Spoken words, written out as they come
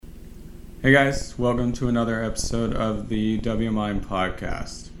Hey guys, welcome to another episode of the WMI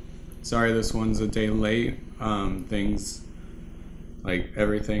podcast. Sorry this one's a day late. Things like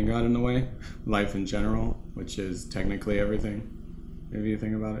everything got in the way. Life in general, which is technically everything, if you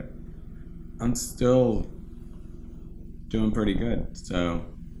think about it. I'm still doing pretty good, so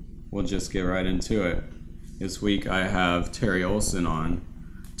we'll just get right into it. This week I have Terry Olson on.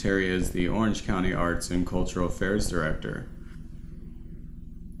 Terry is the Orange County Arts and Cultural Affairs Director.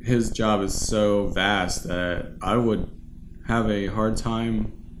 His job is so vast that I would have a hard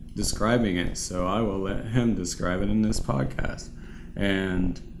time describing it, so I will let him describe it in this podcast.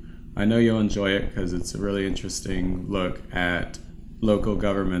 And I know you'll enjoy it because it's a really interesting look at local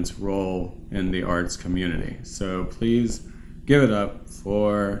government's role in the arts community. So please give it up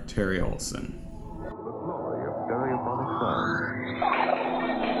for Terry Olson.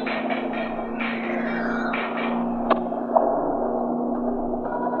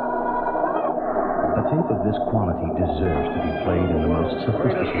 A tape of this quality deserves to be played in the most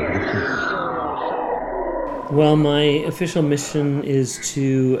sophisticated of systems. Well, my official mission is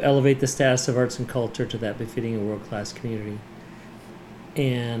to elevate the status of arts and culture to that befitting a world-class community.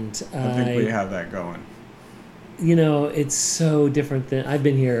 And I think we have that going. You know, it's so different than... I've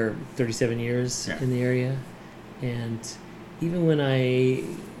been here 37 years in the area. And even when I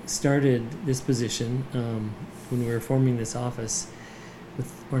started this position, when we were forming this office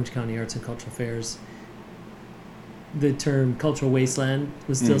with Orange County Arts and Cultural Affairs, the term cultural wasteland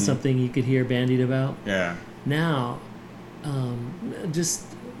was still something you could hear bandied about. Yeah. Now, just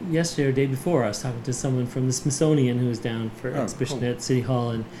yesterday or day before, I was talking to someone from the Smithsonian who was down for exhibition at City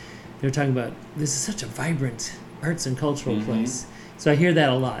Hall, and they were talking about this is such a vibrant arts and cultural place. So I hear that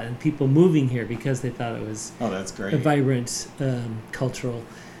a lot, and people moving here because they thought it was that's great. a vibrant cultural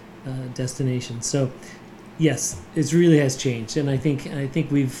destination. So yes, it really has changed, and I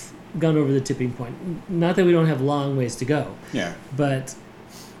think we've gone over the tipping point. Not that we don't have long ways to go. Yeah. But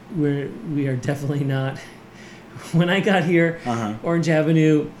we are definitely not. When I got here, Orange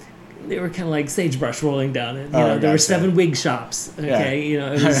Avenue, they were kind of like sagebrush rolling down it. There were 7 wig shops. Okay,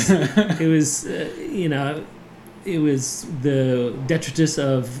 it was it was the detritus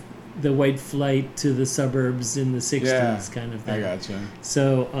of the white flight to the suburbs in the 60s kind of thing. I gotcha.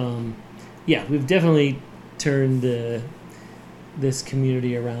 So we've definitely turned this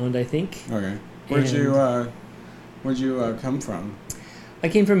community around, I think. Okay. Where'd you come from? I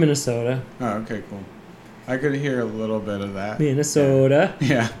came from Minnesota. Oh, okay, cool. I could hear a little bit of that. Minnesota.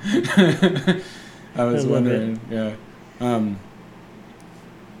 Yeah. I was wondering. Yeah.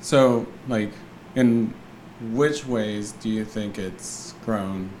 So, like, in which ways do you think it's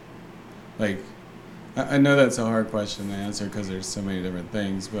grown? Like, I know that's a hard question to answer because there's so many different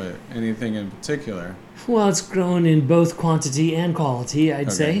things, but anything in particular? Well, it's grown in both quantity and quality,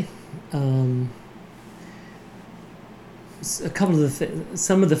 I'd say. A couple of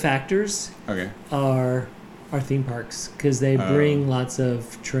some of the factors are theme parks, because they bring lots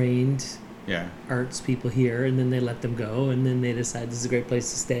of trained arts people here, and then they let them go, and then they decide this is a great place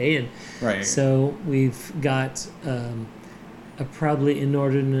to stay, and so we've got a probably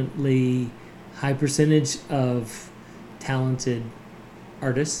inordinately high percentage of talented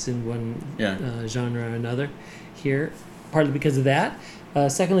artists in one genre or another here, partly because of that.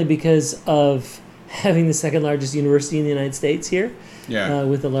 Secondly, because of having the second largest university in the United States here,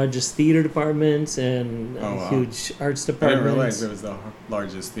 with the largest theater department and huge arts department. I didn't realize it was the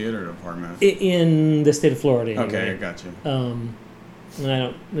largest theater department in the state of Florida. Anyway. Okay, I got you. And I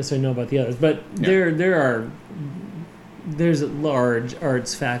don't necessarily know about the others, but there's a large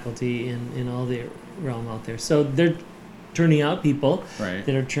arts faculty in all the realm out there. So they're turning out people that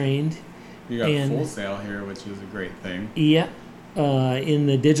are trained. You got Full Sail here, which is a great thing. Yeah. In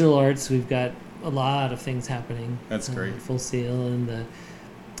the digital arts, we've got a lot of things happening. That's great. Full Sail and the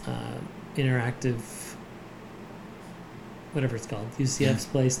interactive, whatever it's called, UCF's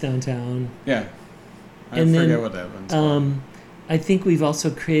place downtown. Yeah. I forget what that one's called. I think we've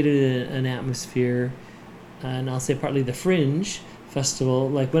also created an atmosphere, and I'll say partly the Fringe Festival.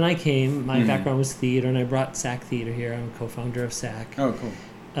 Like when I came, my background was theater, and I brought SAC Theater here. I'm a co-founder of SAC. Oh,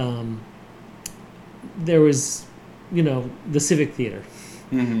 cool. There was, the Civic Theater.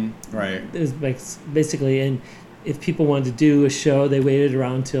 Right. It was basically, and if people wanted to do a show, they waited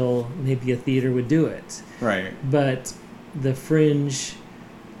around till maybe a theater would do it. Right. But the Fringe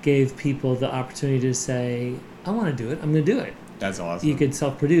gave people the opportunity to say, I want to do it, I'm going to do it. That's awesome. You could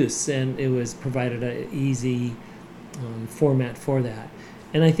self-produce, and it was provided an easy format for that.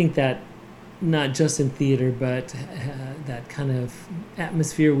 And I think that not just in theater, but that kind of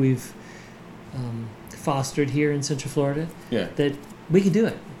atmosphere we've fostered here in Central Florida, that we can do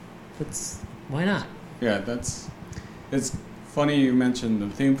it. why not? Yeah, it's funny you mentioned the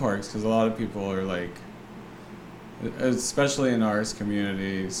theme parks, because a lot of people are like, especially in ours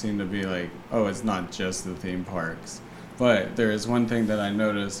community, seem to be like, oh, it's not just the theme parks. But there is one thing that I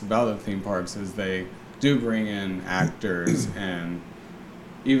noticed about the theme parks is they do bring in actors and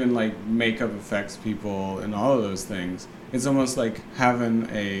even like makeup effects people and all of those things. It's almost like having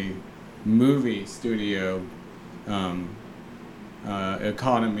a movie studio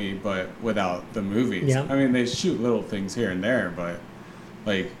economy, but without the movies. Yeah. I mean, they shoot little things here and there, but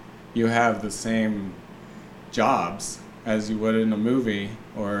like you have the same jobs as you would in a movie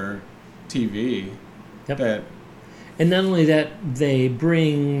or TV. Yep. And not only that, they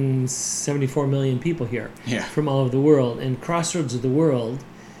bring 74 million people here from all over the world, and crossroads of the world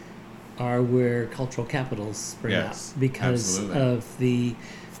are where cultural capitals spring up because of the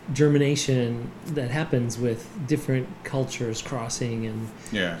germination that happens with different cultures crossing,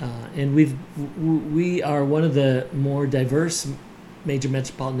 and we are one of the more diverse major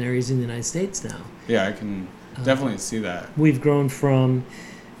metropolitan areas in the United States now. Yeah, I can definitely see that. We've grown from,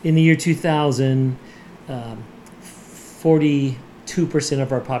 in the year 2000, 42%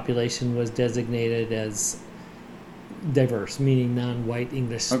 of our population was designated as diverse, meaning non-white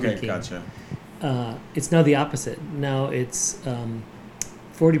English speaking. Okay, gotcha. It's now the opposite. Now it's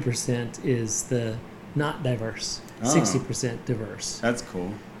 40% is the not diverse, 60% diverse. That's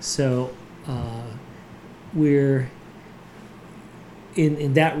cool. So we're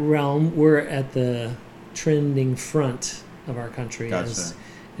in that realm. We're at the trending front of our country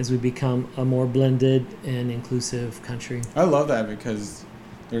as we become a more blended and inclusive country. I love that because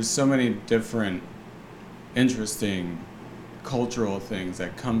there's so many different interesting cultural things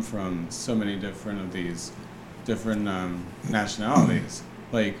that come from so many different of these different nationalities.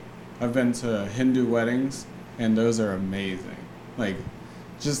 Like, I've been to Hindu weddings, and those are amazing. Like,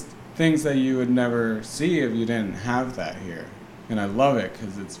 just things that you would never see if you didn't have that here. And I love it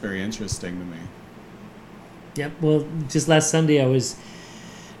because it's very interesting to me. Yep. Well, just last Sunday I was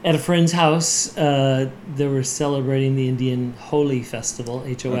at a friend's house. They were celebrating the Indian Holi Festival,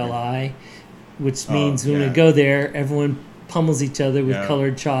 Holi, which means when we go there, everyone pummels each other with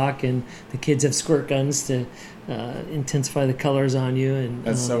colored chalk, and the kids have squirt guns to intensify the colors on you. And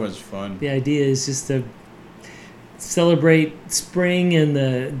that's so much fun. The idea is just to celebrate spring and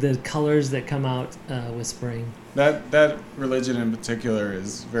the colors that come out with spring. That religion in particular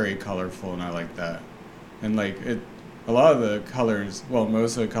is very colorful, and I like that. And like a lot of the colors, well,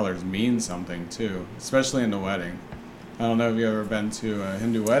 most of the colors mean something too, especially in the wedding. I don't know if you've ever been to a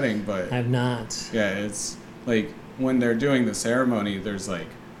Hindu wedding, but I've not. Yeah, it's like when they're doing the ceremony, there's like,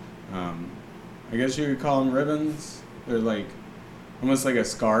 I guess you could call them ribbons. They're like almost like a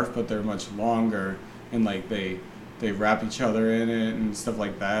scarf, but they're much longer, and like they wrap each other in it and stuff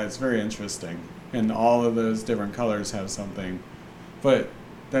like that. It's very interesting, and all of those different colors have something. But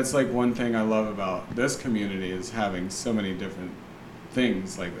that's like one thing I love about this community is having so many different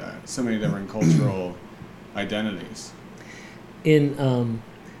things like that, so many different cultural identities. In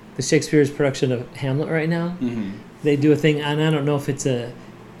the Shakespeare's production of Hamlet right now, they do a thing, and I don't know if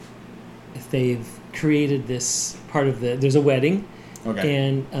they've created this part of there's a wedding,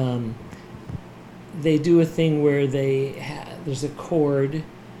 and they do a thing where there's a cord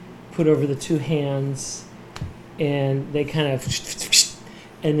put over the two hands, and they kind of,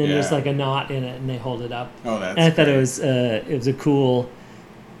 and then there's like a knot in it, and they hold it up. Oh, that's. And I thought it was a cool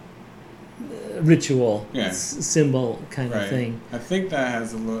ritual, symbol kind of thing. I think that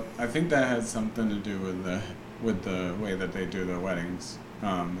has something to do with the way that they do the weddings,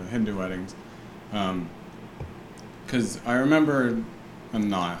 the Hindu weddings, because I remember a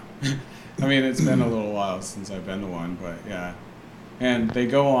knot. I mean, it's been a little while since I've been to one, but yeah, and they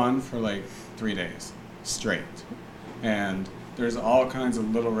go on for like 3 days straight, and there's all kinds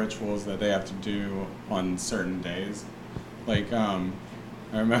of little rituals that they have to do on certain days. Like, I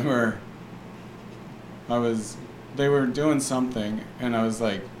remember they were doing something, and I was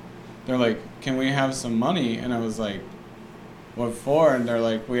like, they're like, can we have some money? And I was like, what for? And they're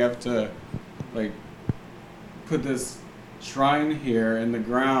like, we have to, like, put this shrine here in the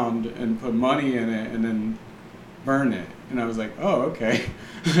ground and put money in it and then burn it. And I was like, oh, okay.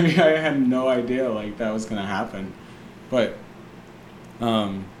 I had no idea, like, that was going to happen. But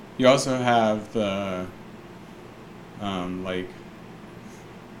you also have the, like,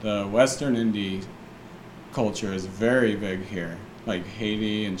 the Western Indie culture is very big here, like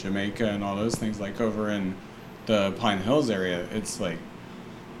Haiti and Jamaica and all those things. Like over in the Pine Hills area, it's like,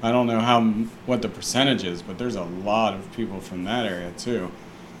 I don't know what the percentage is, but there's a lot of people from that area too,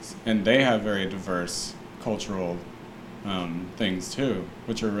 and they have very diverse cultural things too,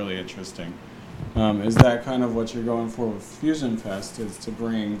 which are really interesting. Is that kind of what you're going for with Fusion Fest? Is to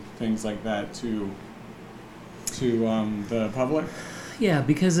bring things like that to the public? Yeah,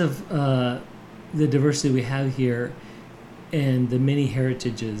 because of the diversity we have here and the many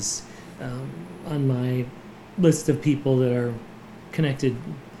heritages. On my list of people that are connected,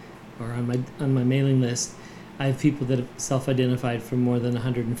 or on my mailing list, I have people that have self-identified from more than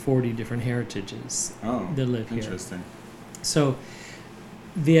 140 different heritages that live here. Interesting. So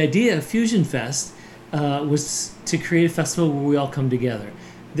the idea of Fusion Fest was to create a festival where we all come together.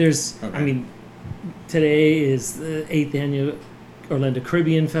 Today is the 8th annual Orlando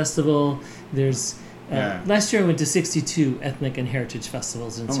Caribbean Festival. There's last year I went to 62 ethnic and heritage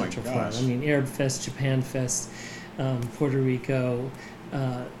festivals in Central Florida. Arab Fest, Japan Fest, Puerto Rico,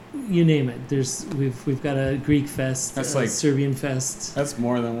 you name it. We've got a Greek Fest, that's like Serbian Fest. That's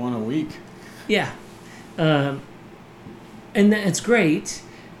more than one a week. Yeah, and it's great.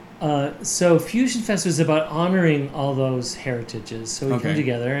 So Fusion Fest was about honoring all those heritages. So we come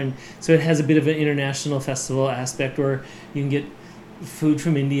together, and so it has a bit of an international festival aspect where you can get food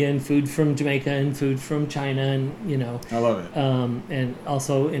from India and food from Jamaica and food from China, and I love it. And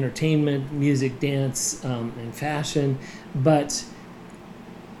also entertainment, music, dance, and fashion. But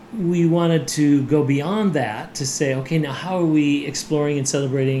we wanted to go beyond that to say, okay, now how are we exploring and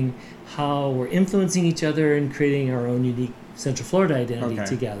celebrating how we're influencing each other and creating our own unique Central Florida identity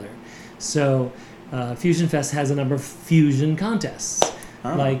together. So Fusion Fest has a number of fusion contests.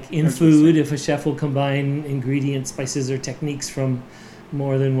 Like in food, if a chef will combine ingredients, spices, or techniques from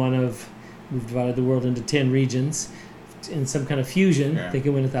more than we've divided the world into 10 regions, in some kind of fusion, they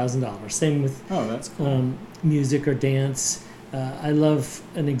can win $1,000. Same with that's cool. Music or dance. I love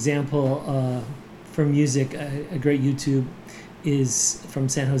an example from music. A great YouTube is from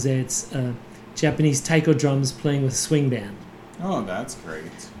San Jose. It's Japanese taiko drums playing with a swing band. Oh, that's great.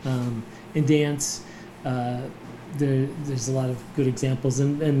 In dance, there's a lot of good examples,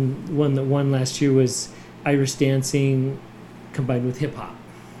 and one that won last year was Irish dancing combined with hip hop.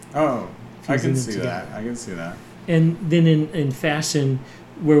 Oh, I can see that. And then in fashion,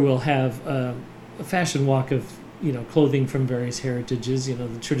 where we'll have a fashion walk of clothing from various heritages,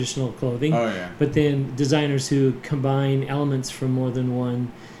 the traditional clothing. Oh yeah. But then designers who combine elements from more than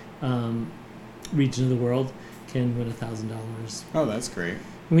one region of the world can win $1,000. Oh, that's great.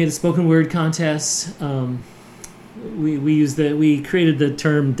 We had a spoken word contest. We created the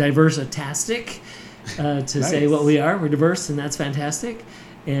term diverse-tastic to say what we are. We're diverse, and that's fantastic.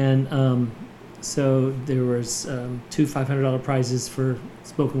 And so there was two $500 prizes for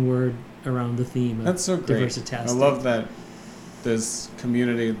spoken word around the theme of that's so great. Diverse-tastic. I love that this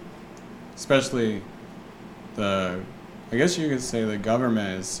community, especially I guess you could say the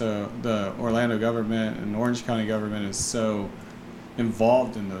government the Orlando government and Orange County government is so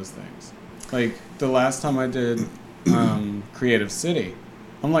involved in those things. Like the last time I did Creative City,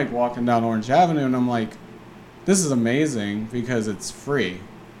 I'm like walking down Orange Avenue and I'm like, this is amazing because it's free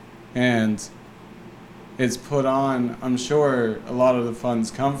and it's put on. I'm sure a lot of the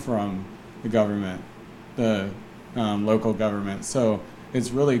funds come from the government, the local government. So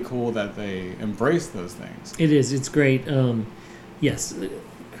it's really cool that they embrace those things. It is. It's great. Yes,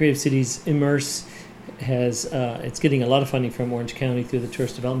 Creative Cities Immerse has it's getting a lot of funding from Orange County through the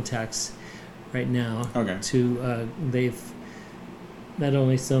Tourist Development Tax right now. They've not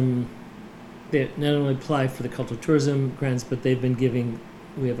only apply for the cultural tourism grants, but they've been giving.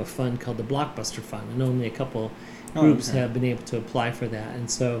 We have a fund called the Blockbuster Fund, and only a couple groups have been able to apply for that, and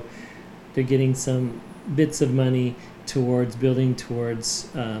so they're getting some bits of money towards building towards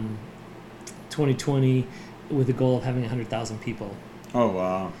 2020 with the goal of having 100,000 people. Oh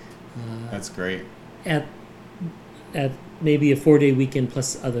wow, that's great. At maybe a 4-day weekend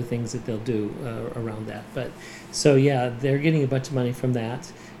plus other things that they'll do around that. But so they're getting a bunch of money from that.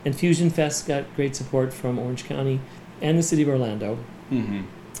 And Fusion Fest got great support from Orange County and the City of Orlando. Mm-hmm.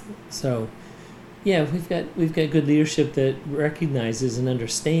 So we've got good leadership that recognizes and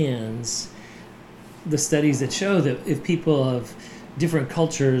understands the studies that show that if people of different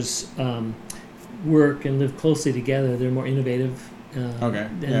cultures work and live closely together, they're more innovative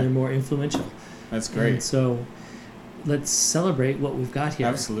and they're more influential. That's great. And so let's celebrate what we've got here.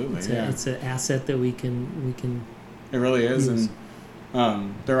 Absolutely, it's an asset that we can. It really is, use.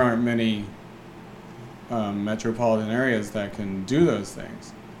 And there aren't many metropolitan areas that can do those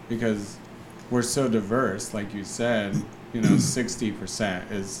things because we're so diverse. Like you said,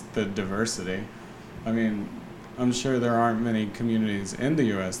 60% is the diversity. I mean, I'm sure there aren't many communities in the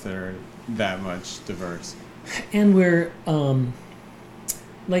U.S. that are that much diverse. And we're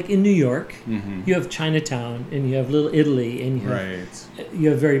like in New York, you have Chinatown and you have Little Italy and you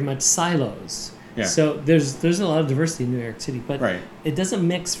have very much silos. Yeah. So there's a lot of diversity in New York City, but it doesn't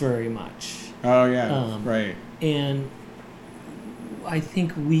mix very much. Oh yeah, right. And I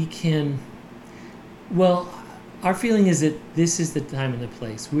think we can. Well, our feeling is that this is the time and the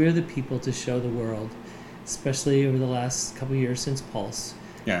place. We're the people to show the world, especially over the last couple of years since Pulse.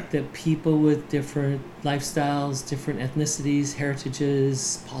 Yeah. That people with different lifestyles, different ethnicities,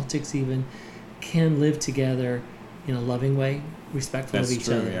 heritages, politics even, can live together in a loving way, respectful of each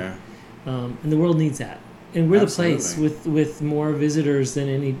other. Yeah. And the world needs that. And we're the place with more visitors than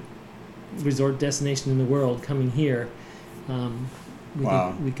any resort destination in the world coming here. We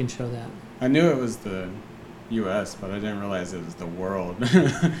think we can show that. I knew it was the U.S., but I didn't realize it was the world.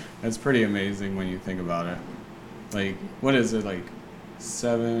 That's pretty amazing when you think about it. Like, what is it, like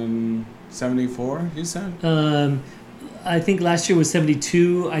 774, you said? I think last year was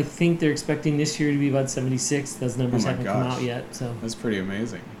 72. I think they're expecting this year to be about 76. Those numbers haven't come out yet. So that's pretty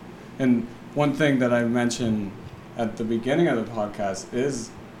amazing. And one thing that I mentioned at the beginning of the podcast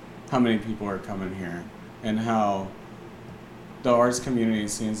is how many people are coming here and how the arts community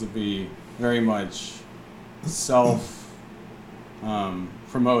seems to be very much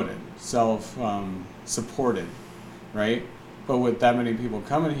self-promoted, self-supported, right? But with that many people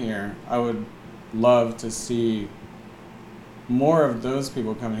coming here, I would love to see more of those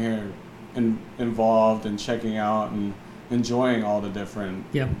people coming here involved and checking out and enjoying all the different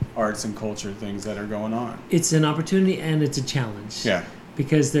arts and culture things that are going on. It's an opportunity and it's a challenge. Yeah.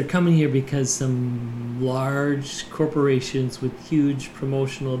 Because they're coming here because some large corporations with huge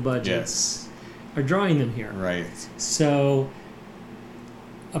promotional budgets are drawing them here. Right. So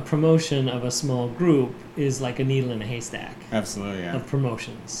a promotion of a small group is like a needle in a haystack. Absolutely, yeah. Of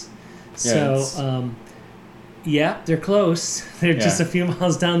promotions. So, they're close. They're just a few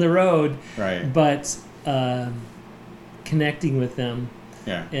miles down the road. Right. But connecting with them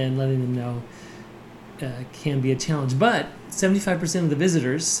and letting them know can be a challenge. But 75% of the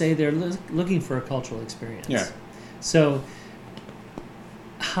visitors say they're looking for a cultural experience. Yeah. So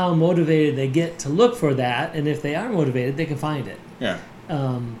how motivated they get to look for that, and if they are motivated, they can find it. Yeah.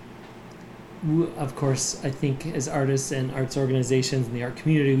 Of course, I think as artists and arts organizations in the art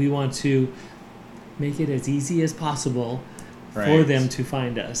community, we want to make it as easy as possible for them to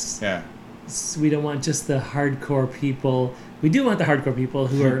find us. Yeah. So we don't want just the hardcore people. We do want the hardcore people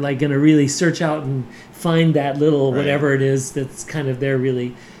who are like going to really search out and find that little whatever it is that's kind of their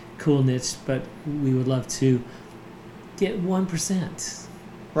really cool niche. But we would love to get 1%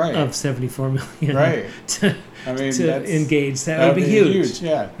 of 74 million to engage. That would be huge.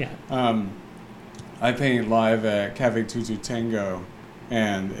 Yeah. I paint live at Cafe Tutu Tango,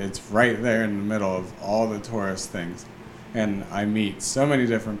 and it's right there in the middle of all the tourist things. And I meet so many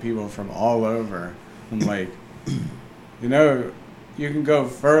different people from all over. I'm like, you can go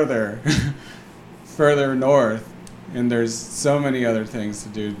further north, and there's so many other things to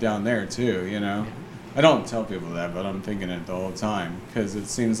do down there too, I don't tell people that, but I'm thinking it the whole time, because it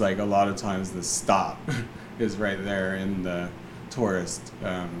seems like a lot of times the stop is right there in the tourist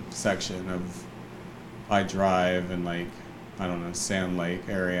section of I Drive and Sand Lake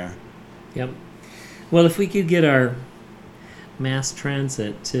area. Yep. Well, if we could get our mass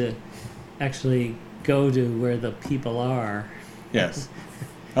transit to actually go to where the people are. Yes.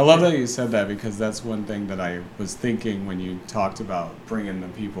 I love that you said that, because that's one thing that I was thinking when you talked about bringing the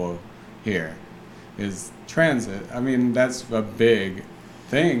people here is transit. I mean, that's a big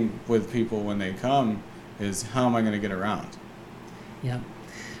thing with people when they come, is how am I going to get around? Yeah.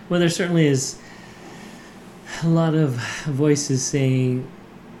 Well, there certainly is a lot of voices saying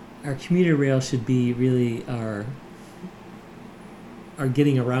our commuter rail should be really our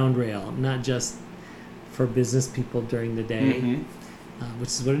getting around rail, not just for business people during the day, which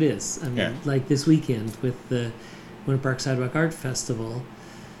is what it is. I mean, like this weekend with the Winter Park Sidewalk Art Festival,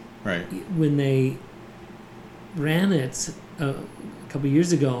 when they ran it a couple of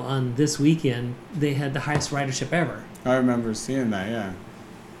years ago on this weekend, they had the highest ridership ever. I remember seeing that, yeah.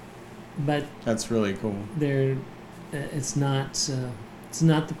 But that's really cool. It's not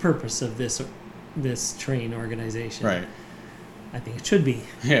the purpose of this train organization. Right. I think it should be.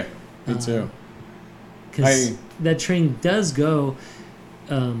 Yeah, me too. Because that train does go,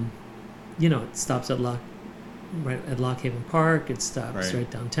 it stops at Lock Haven Park. It stops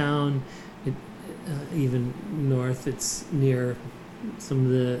right downtown. Even north, it's near some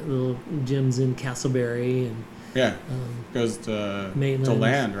of the little gyms in Castleberry and goes to Maitland.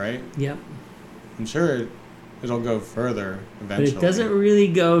 Land, right? Yep. I'm sure it'll go further eventually. But it doesn't really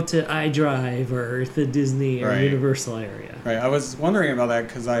go to iDrive or the Disney or Universal area. Right. I was wondering about that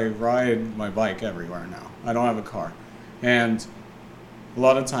because I ride my bike everywhere now. I don't have a car. And a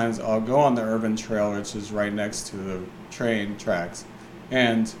lot of times I'll go on the urban trail, which is right next to the train tracks.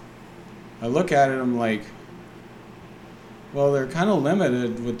 And I look at it, I'm like, well, they're kind of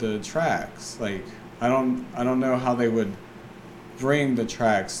limited with the tracks. Like, I don't know how they would bring the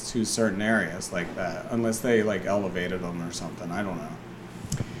tracks to certain areas like that, unless they like elevated them or something. I don't know.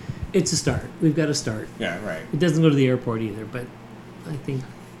 It's a start. We've got to start. Yeah, right. It doesn't go to the airport either, but I think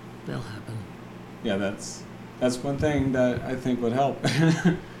that'll happen. Yeah, that's one thing that I think would help.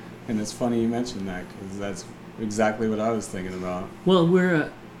 And it's funny you mentioned that because that's exactly what I was thinking about. Well,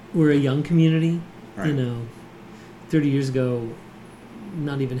 we're a young community. Right. You know, 30 years ago,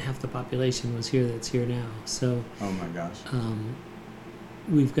 not even half the population was here that's here now. So. Oh my gosh.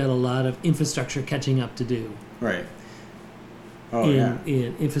 We've got a lot of infrastructure catching up to do. Right.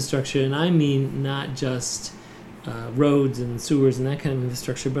 In infrastructure, and I mean not just roads and sewers and that kind of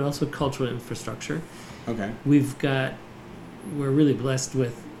infrastructure, but also cultural infrastructure. Okay. We're really blessed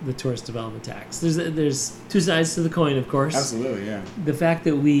with the tourist development tax. There's two sides to the coin, of course. Absolutely, yeah. The fact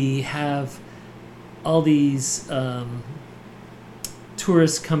that we have all these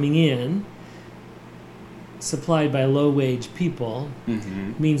tourists coming in, supplied by low-wage people,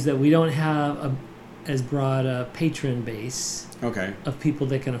 means that we don't have as broad a patron base of people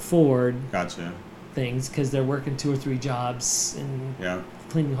that can afford things because they're working 2 or 3 jobs and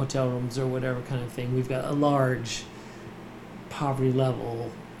cleaning hotel rooms or whatever kind of thing. We've got a large poverty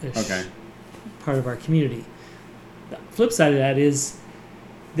level-ish part of our community. The flip side of that is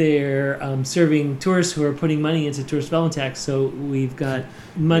they're serving tourists who are putting money into tourist development tax, so we've got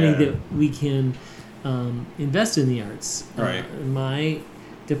money that we can invest in the arts. Right. My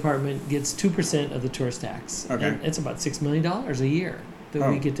department gets 2% of the tourist tax. Okay. And it's about $6 million a year that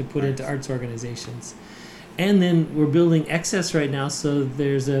we get to put into arts organizations. And then we're building excess right now, so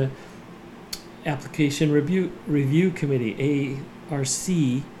there's a application review committee, ARC,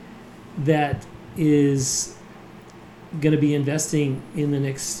 that is going to be investing in the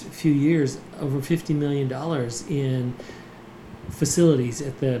next few years over $50 million in facilities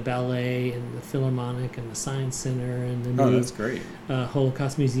at the ballet and the Philharmonic and the Science Center and the new that's great.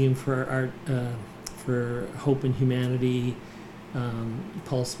 Holocaust Museum for Art, for Hope and Humanity,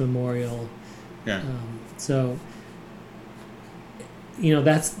 Pulse Memorial. Yeah. So, you know,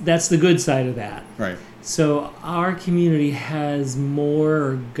 that's the good side of that. Right. So our community has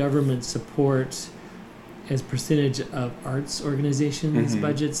more government support as percentage of arts organizations'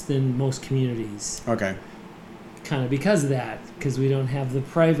 budgets than most communities. Okay. Kind of because of that, because we don't have the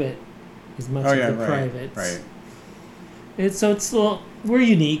private as much of the private. Right. It's a little, we're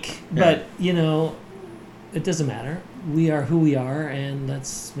unique, but you know, it doesn't matter. We are who we are, and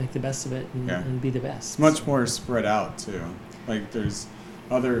let's make the best of it and be the best. It's much more spread out too. Like there's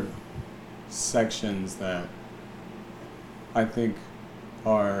other sections that I think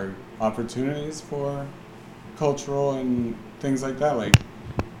are opportunities for cultural and things like that. Like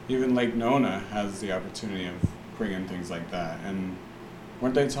even Lake Nona has the opportunity of bringing things like that. And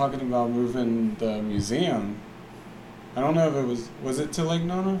weren't they talking about moving the museum? I don't know if it was it to Lake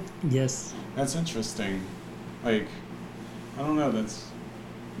Nona? Yes. That's interesting. Like, I don't know,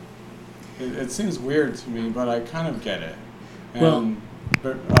 it seems weird to me, but I kind of get it. And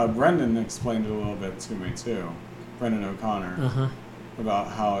Brendan explained it a little bit to me too, Brendan O'Connor, about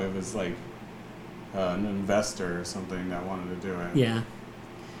how it was like an investor or something that wanted to do it. Yeah.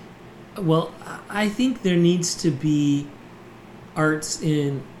 Well, I think there needs to be arts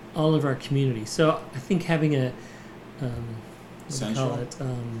in all of our communities. So I think having a central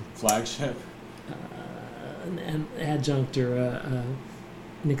flagship, an adjunct or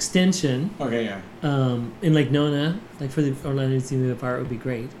an extension. Okay, yeah. In Lake Nona, like for the Orlando Museum of Art would be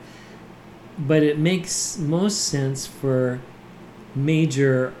great. But it makes most sense for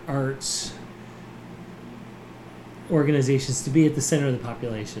major arts organizations to be at the center of the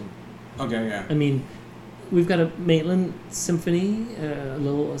population. Okay, yeah. I mean, we've got a Maitland Symphony, a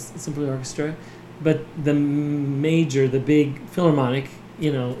little symphony orchestra, but the big Philharmonic,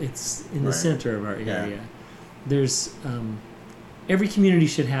 you know, it's in the center of our area. Yeah. There's every community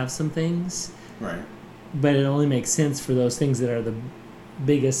should have some things, right? But it only makes sense for those things that are the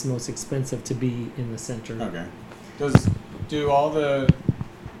biggest, most expensive to be in the center. Okay. Do all the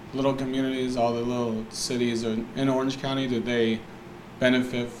little communities, all the little cities in Orange County, do they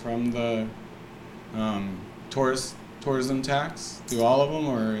benefit from the tourism tax? Do all of them,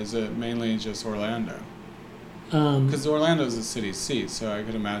 or is it mainly just Orlando? Because Orlando's a city seat, so I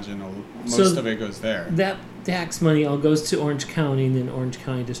could imagine most of it goes there. That tax money all goes to Orange County, and then Orange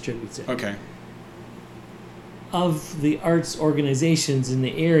County distributes it. Okay. Of the arts organizations in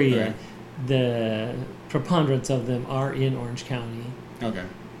the area, the preponderance of them are in Orange County. Okay.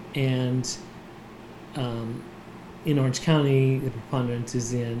 And in Orange County, the preponderance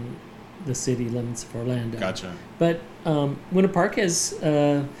is in the city limits of Orlando. Gotcha. But Winter Park has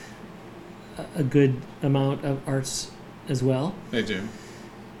a good amount of arts as well. They do.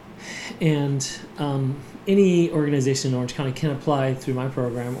 And any organization in Orange County can apply through my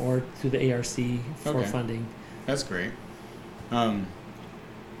program or through the ARC for funding. That's great.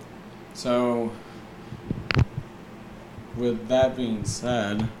 So, with that being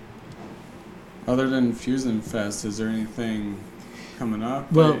said, other than Fusion Fest, is there anything coming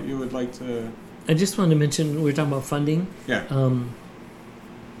up that you would like to... I just wanted to mention, we were talking about funding. Yeah.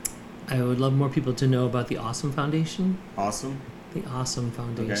 I would love more people to know about the Awesome Foundation. Awesome? The Awesome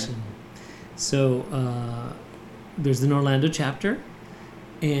Foundation. Okay. So, there's the Orlando chapter,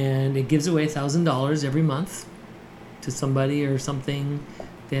 and it gives away $1,000 every month to somebody or something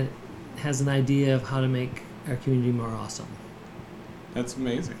that has an idea of how to make our community more awesome. That's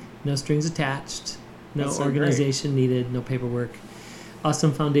amazing. No strings attached, no That's so organization needed, no paperwork.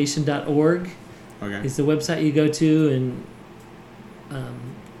 AwesomeFoundation.org is the website you go to and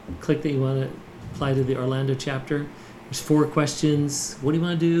click that you want to apply to the Orlando chapter. There's 4 questions. What do you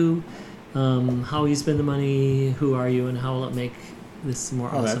want to do? How will you spend the money? Who are you? And how will it make this a more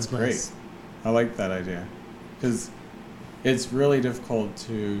awesome that's place? Great. I like that idea. Because it's really difficult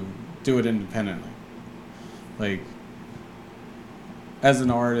to do it independently. Like, as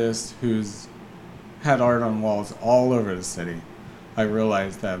an artist who's had art on walls all over the city, I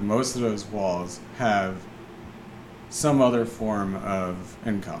realized that most of those walls have some other form of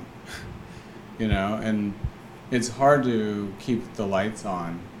income, and it's hard to keep the lights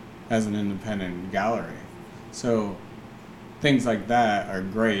on as an independent gallery. So things like that are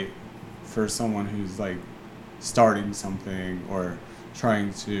great for someone who's like starting something or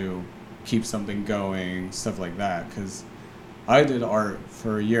trying to keep something going, stuff like that. Because I did art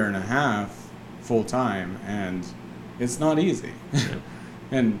for 1.5 years full time, and it's not easy.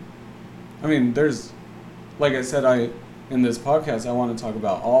 And I mean, there's, like I said, in this podcast, I want to talk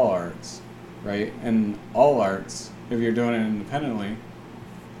about all arts, right? And all arts, if you're doing it independently,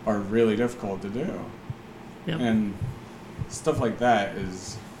 are really difficult to do. Yep. And stuff like that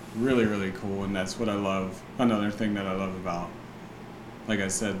is really, really cool, and that's what I love. Another thing that I love about, like I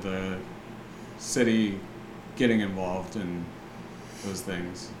said, the city getting involved in those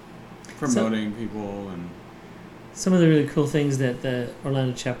things, promoting people. And some of the really cool things that the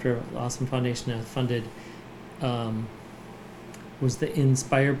Orlando chapter of the Awesome Foundation has funded was the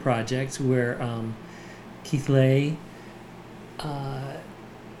Inspire project, where Keith Lay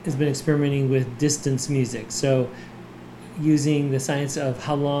has been experimenting with distance music. So using the science of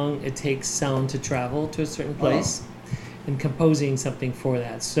how long it takes sound to travel to a certain place and composing something for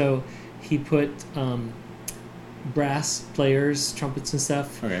that. So he put brass players, trumpets and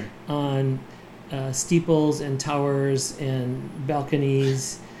stuff, on steeples and towers and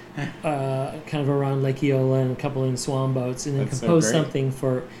balconies kind of around Lake Eola and a couple in swan boats, and then compose something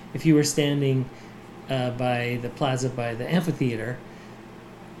for if you were standing by the plaza by the amphitheater,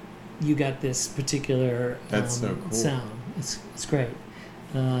 you got this particular so cool. sound. It's great.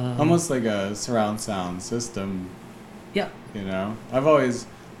 Almost like a surround sound system. Yeah. I've always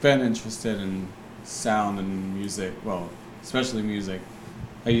been interested in sound and music, well, especially music.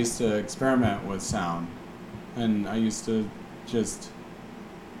 I used to experiment with sound, and I used to just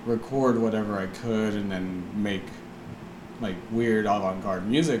record whatever I could and then make like weird avant-garde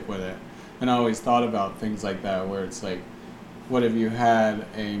music with it. And I always thought about things like that, where it's like, what if you had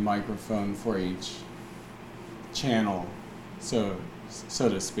a microphone for each channel, so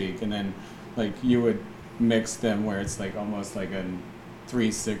to speak, and then like you would mix them where it's like almost like a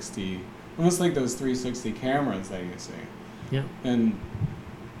 360, almost like those 360 cameras that you see. Yeah. And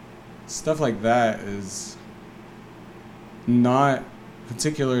stuff like that is not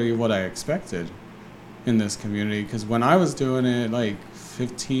particularly what I expected in this community, because when I was doing it like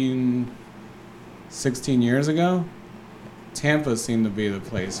 16 years ago, Tampa seemed to be the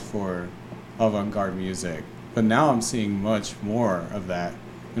place for avant-garde music. But now I'm seeing much more of that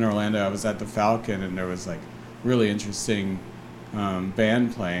in Orlando. I was at the Falcon, and there was like really interesting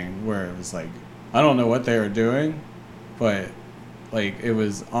band playing, where it was like, I don't know what they were doing, but like it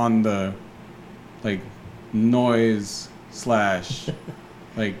was on the like noise /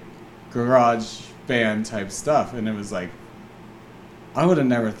 like garage band type stuff, and it was like I would have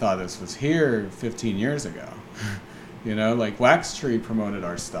never thought this was here 15 years ago. You know, like Wax Tree promoted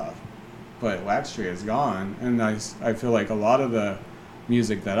our stuff, but Wax Tree is gone, and I feel like a lot of the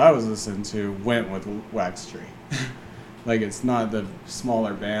music that I was listening to went with Wax Tree. Like, it's not the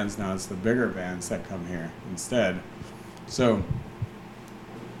smaller bands now, it's the bigger bands that come here instead. So,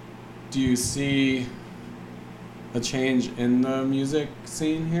 do you see a change in the music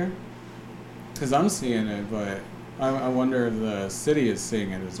scene here? Because I'm seeing it, but I wonder if the city is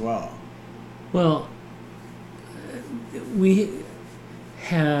seeing it as well. Well, we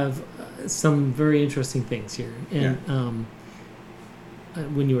have some very interesting things here. And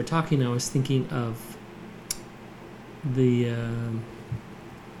when you were talking, I was thinking of there's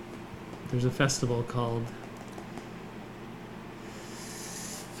a festival called,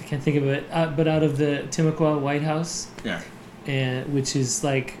 I can't think of it, but out of the Timucua White House. Yeah. And which is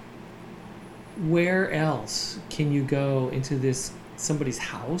like, where else can you go into somebody's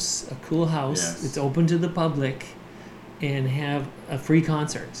house, a cool house, yes. It's open to the public, and have a free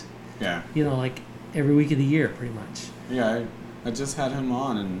concert? Yeah. You know, like every week of the year, pretty much. Yeah, I just had him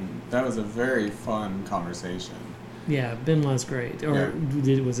on, and that was a very fun conversation. Yeah, Benoit's great. Or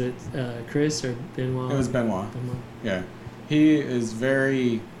was it Chris or Benoit? It was Benoit. Yeah. He is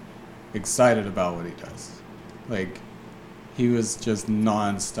very excited about what he does. Like, he was just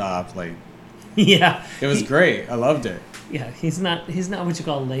nonstop, like... Yeah. It was great. I loved it. Yeah, he's not what you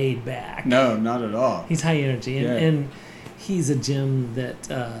call laid back. No, not at all. He's high energy, and he's a gem that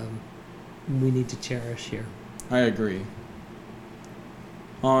we need to cherish here. I agree.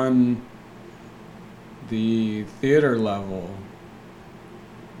 On the theater level,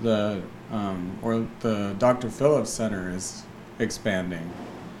 the Dr. Phillips Center is expanding,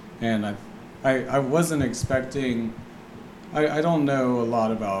 and I wasn't expecting. I don't know a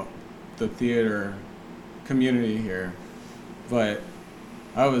lot about the theater community here, but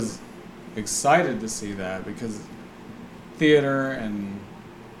I was excited to see that because theater and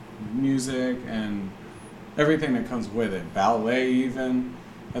music and everything that comes with it, ballet even,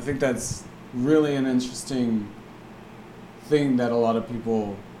 I think that's really an interesting thing that a lot of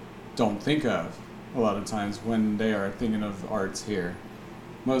people don't think of a lot of times when they are thinking of arts here.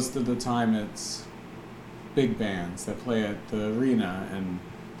 Most of the time it's big bands that play at the arena and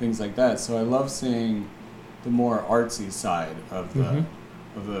things like that. So I love seeing the more artsy side of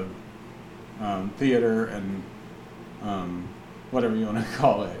the theater and whatever you want to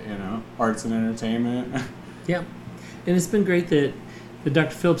call it, you know, arts and entertainment. Yeah, and it's been great that the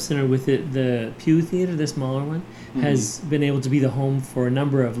Dr. Phillips Center with the Pew Theater, the smaller one, has been able to be the home for a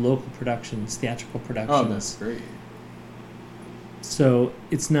number of local productions, theatrical productions. Oh, that's great. So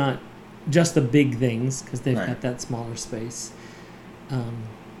it's not just the big things because they've got that smaller space.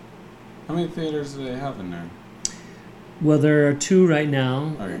 How many theaters do they have in there? Well, there are two right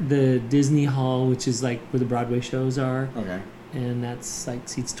now. Okay. The Disney Hall, which is like where the Broadway shows are. Okay. And that's like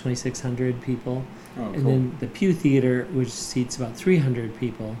seats 2,600 people. Oh, and cool. then the Pew Theater, which seats about 300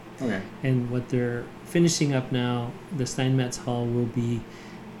 people. Okay. And what they're finishing up now, the Steinmetz Hall will be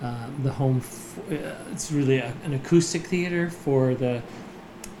the home. It's really an acoustic theater for the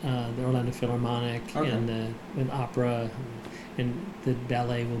Orlando Philharmonic and the opera, and the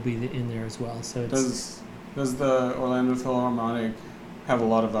ballet will be in there as well. So it's, does the Orlando Philharmonic have a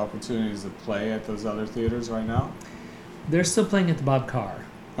lot of opportunities to play at those other theaters right now? They're still playing at the Bob Carr.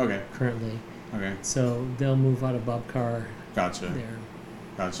 Okay. Currently. Okay. So they'll move out of Bob Carr. Gotcha. There.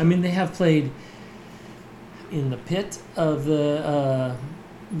 Gotcha. I mean, they have played in the pit of the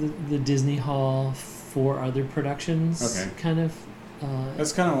Disney Hall for other productions. Okay. Kind of.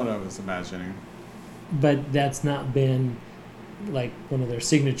 That's kind of what I was imagining. But that's not been like one of their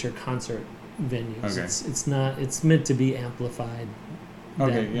signature concert venues. Okay. It's not. It's meant to be amplified.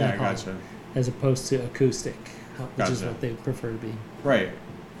 Okay. That hall, Gotcha. As opposed to acoustic, which is Gotcha. what they prefer to be. Right.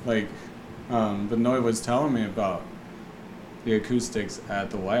 Like, Benoit was telling me about the acoustics at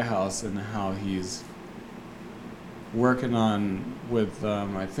the White House and how he's working on with,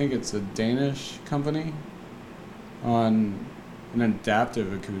 I think it's a Danish company, on an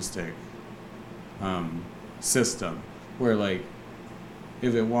adaptive acoustic system where, like,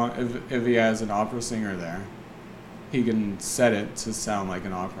 if he has an opera singer there, he can set it to sound like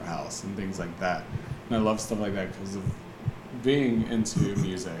an opera house and things like that. And I love stuff like that because of being into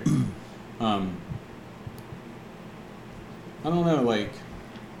music. I don't know, like,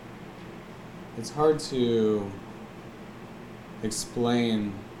 it's hard to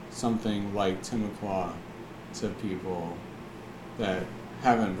explain something like Timucua to people that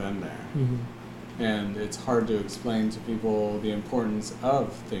haven't been there. Mm-hmm. And it's hard to explain to people the importance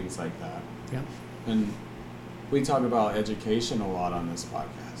of things like that. Yeah. And we talk about education a lot on this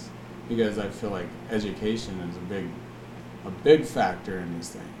podcast because I feel like education is a big factor in these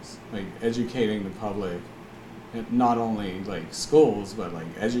things. Like educating the public, not only like schools, but like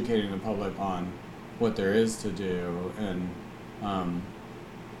educating the public on what there is to do and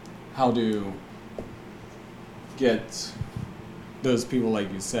how to get those people,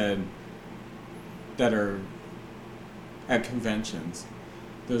 like you said, that are at conventions.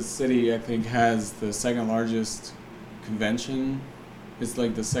 The city, I think, has the second largest convention. It's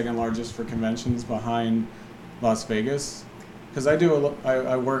like the second largest for conventions behind Las Vegas. Because I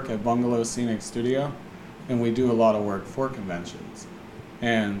work at Bungalow Scenic Studio, and we do a lot of work for conventions.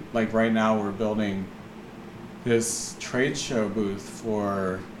 And like right now, we're building this trade show booth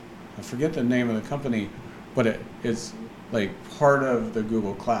for, I forget the name of the company, but it's like part of the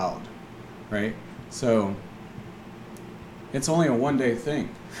Google Cloud, right? So it's only a one-day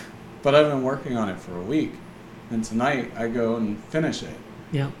thing, but I've been working on it for a week, and tonight I go and finish it.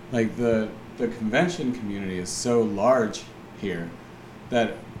 Yeah. Like the convention community is so large here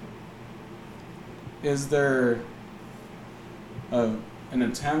that is there an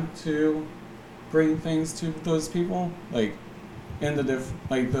attempt to bring things to those people, like in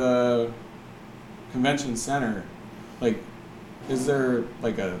the convention center, like is there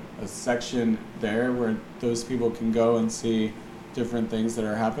like a section there where those people can go and see different things that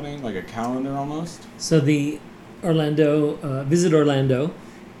are happening, like a calendar almost? So the Visit Orlando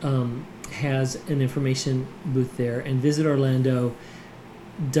has an information booth there, and Visit Orlando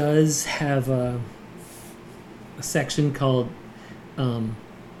does have a section called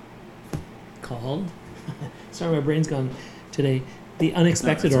sorry, my brain's gone today, the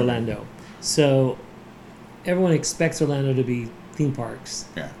Unexpected Orlando. So everyone expects Orlando to be theme parks.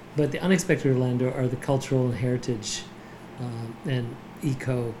 Yeah. But the Unexpected Orlando are the cultural and heritage and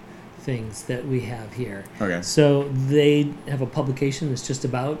eco things that we have here. Okay. So they have a publication that's just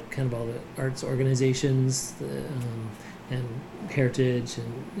about kind of all the arts organizations and heritage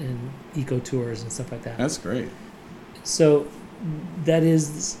and eco tours and stuff like that. That's great. So that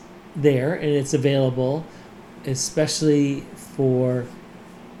is there, and it's available, especially for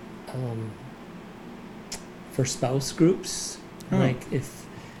spouse groups. Oh, like if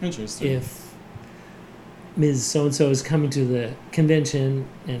interesting. If Ms. So-and-so is coming to the convention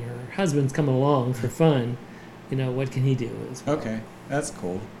and her husband's coming along for fun, what can he do as well? Okay, that's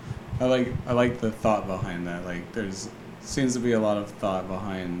cool. I like the thought behind that. Like there's seems to be a lot of thought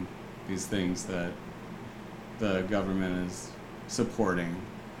behind these things that the government is supporting.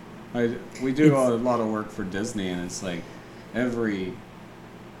 We do a lot of work for Disney, and it's like every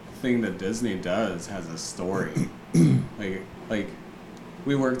thing that Disney does has a story. like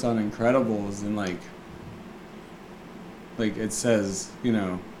we worked on Incredibles, and like it says,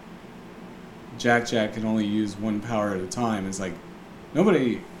 Jack can only use one power at a time. It's like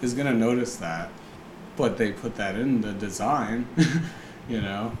nobody is gonna notice that, but they put that in the design,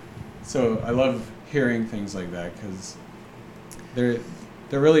 So I love hearing things like that because there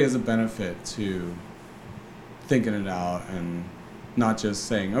really is a benefit to thinking it out and not just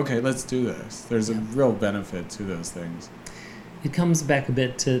saying, okay, let's do this. There's a real benefit to those things. It comes back a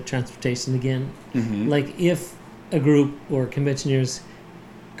bit to transportation again. Mm-hmm. Like if a group or conventioners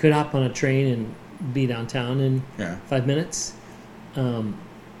could hop on a train and be downtown in 5 minutes,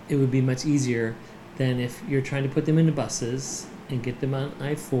 it would be much easier than if you're trying to put them into buses and get them on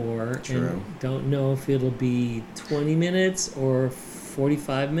I-4 and don't know if it'll be 20 minutes or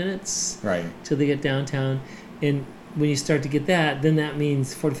 45 minutes till they get downtown. And when you start to get that, then that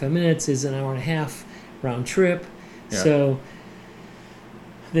means 45 minutes is an hour and a half round trip. Yeah. So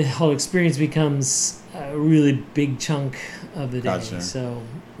the whole experience becomes a really big chunk of the day. Gotcha. So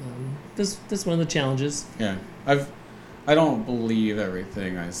that's one of the challenges. Yeah, I don't believe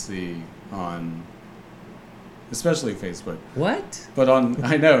everything I see on, especially Facebook. What? But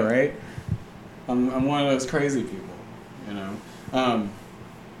I know, right? I'm one of those crazy people,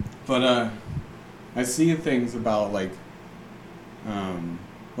 But I see things about like,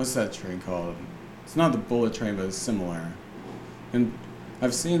 what's that train called? It's not the bullet train, but it's similar. And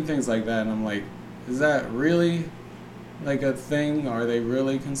I've seen things like that, and I'm like, is that really like a thing? Are they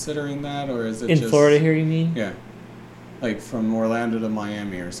really considering that, or is it in Florida here? You mean? Yeah, like from Orlando to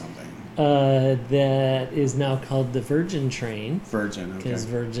Miami or something. That is now called the Virgin train. Virgin, okay. Because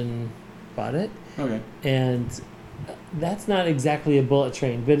Virgin bought it. Okay. And that's not exactly a bullet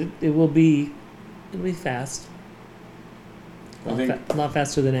train, but it'll be fast. A lot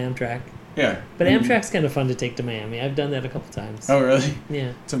faster than Amtrak. Yeah. But Amtrak's kind of fun to take to Miami. I've done that a couple times. Oh, really?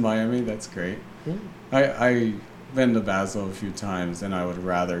 Yeah. To Miami? That's great. Yeah. I been to Basel a few times, and I would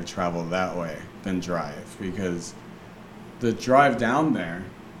rather travel that way than drive, because the drive down there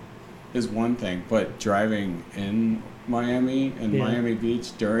is one thing, but driving in Miami and Miami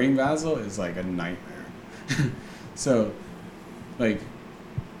Beach during Basel is like a nightmare. So, like,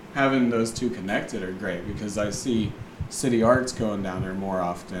 having those two connected are great, because I see City Arts going down there more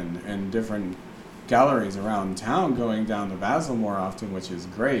often, and different galleries around town going down to Basel more often, which is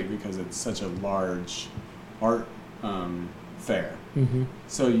great because it's such a large art fair. Mm-hmm.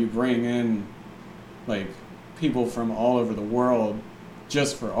 So you bring in like people from all over the world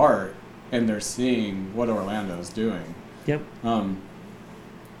just for art, and they're seeing what Orlando's doing. Yep.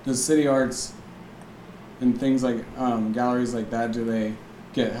 The City Arts and things like galleries like that, do they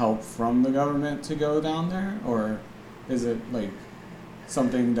get help from the government to go down there, or is it like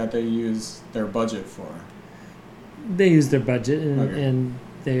something that they use their budget for? They use their budget, and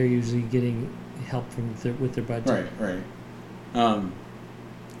they're usually getting help with their budget. Right.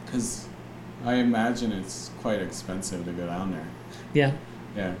 Because I imagine it's quite expensive to go down there. Yeah.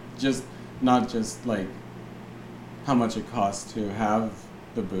 Yeah. Not just like how much it costs to have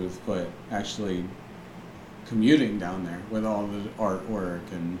the booth, but actually commuting down there with all the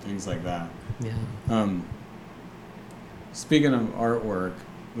artwork and things like that. Yeah. Speaking of artwork,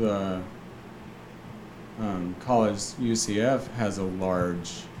 the college UCF has a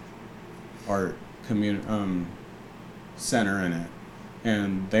large art center in it,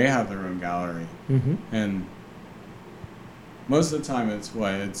 and they have their own gallery. Mm-hmm. And most of the time it's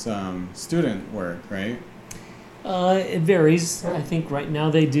student work, right? It varies. I think right now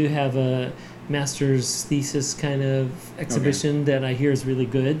they do have a master's thesis kind of exhibition that I hear is really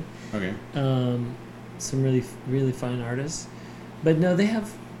good. Okay. Some really, really fine artists. But no, they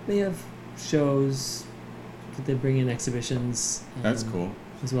have shows that they bring in exhibitions. That's cool.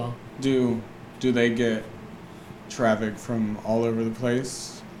 As well. Do they get traffic from all over the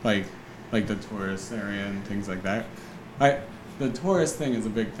place? Like the tourist area and things like that? The tourist thing is a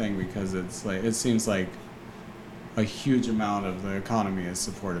big thing, because it's like, it seems like a huge amount of the economy is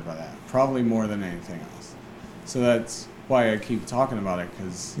supported by that, probably more than anything else. So that's why I keep talking about it,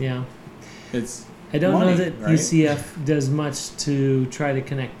 because it's I don't money, know that right? UCF does much to try to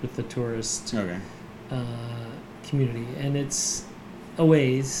connect with the tourist community, and it's a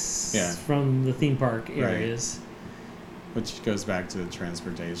ways from the theme park areas. Right. Which goes back to the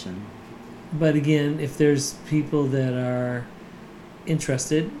transportation. But again, if there's people that are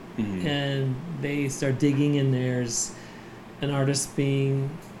interested, mm-hmm. and they start digging, and there's an artist being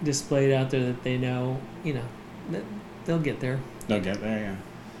displayed out there that they know, they'll get there. They'll get there,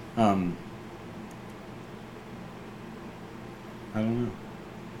 yeah. I don't know.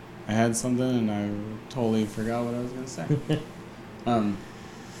 I had something and I totally forgot what I was going to say.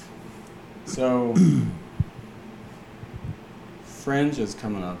 So, Fringe is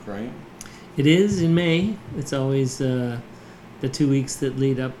coming up, right? It is in May. It's always the 2 weeks that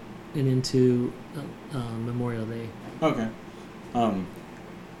lead up and into Memorial Day. Okay.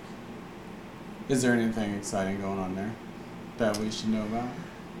 Is there anything exciting going on there that we should know about?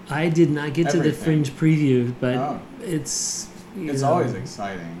 I did not get to the Fringe preview, but it's always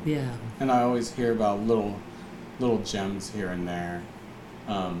exciting. Yeah. And I always hear about little gems here and there.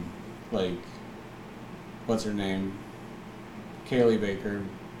 Like, what's her name? Kaylee Baker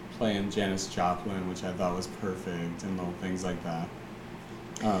playing Janis Joplin, which I thought was perfect, and little things like that.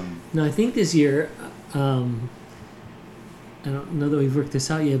 No, I think this year, I don't know that we've worked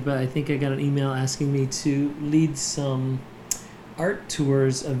this out yet, but I think I got an email asking me to lead some art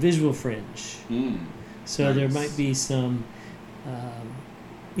tours of Visual Fringe. So nice. There might be some,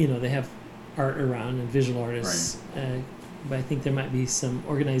 they have art around and visual artists, right. But I think there might be some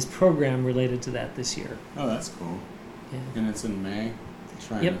organized program related to that this year. Oh, that's cool. Yeah. And it's in May? I'm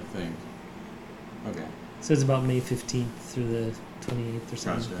trying to think. Okay. So it's about May 15th through the 28th or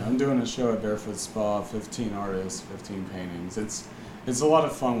something. Gotcha. I'm doing a show at Barefoot Spa, 15 artists, 15 paintings. It's a lot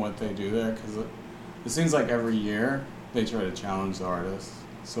of fun what they do there, because it seems like every year they try to challenge the artists.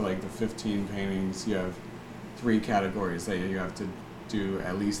 So like the 15 paintings, you have 3 categories that you have to do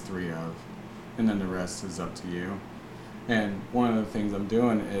at least 3 of, and then the rest is up to you. And one of the things I'm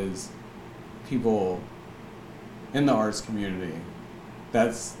doing is people in the arts community,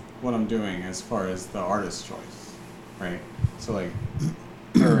 that's what I'm doing as far as the artist choice, right? So like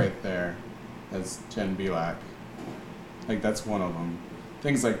her right there, that's Jen Belak. Like that's one of them.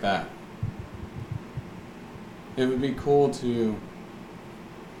 Things like that. It would be cool to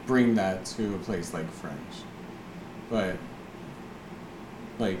bring that to a place like Fringe. But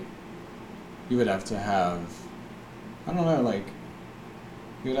like you would have to have, I don't know, like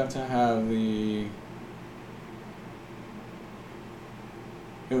you would have to have the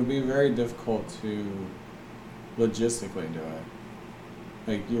it would be very difficult to logistically do it.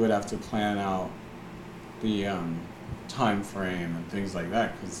 Like, you would have to plan out the time frame and things like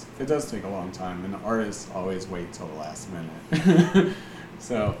that, because it does take a long time, and artists always wait till the last minute.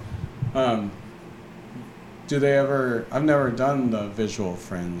 So, do they ever, I've never done the visual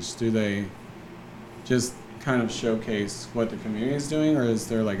fringe, do they just kind of showcase what the community is doing, or is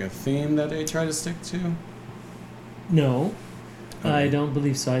there like a theme that they try to stick to? No, okay. I don't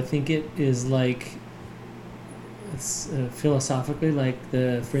believe so. I think it is like, it's philosophically like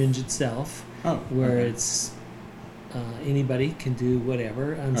the fringe itself, where it's anybody can do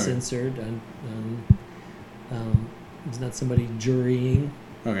whatever, uncensored, there's not somebody jurying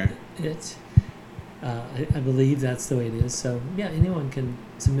it. I believe that's the way it is. So yeah, anyone can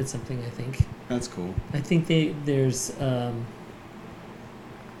submit something, I think. That's cool. I think there's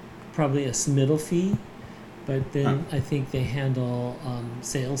probably a submittal fee, but then I think they handle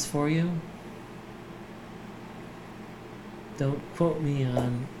sales for you. Don't quote me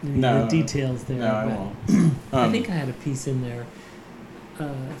on the details there. No, I won't. I think I had a piece in there,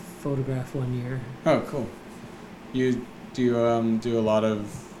 photograph one year. Oh, cool. Do you do a lot of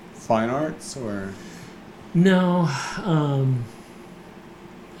fine arts, or? No,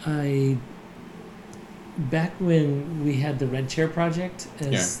 back when we had the Red Chair Project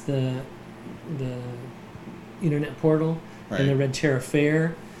as the internet portal and the Red Chair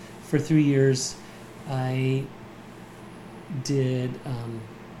Affair, for 3 years, I did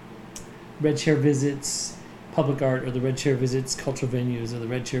Red Chair Visits Public Art, or the Red Chair Visits Cultural Venues, or the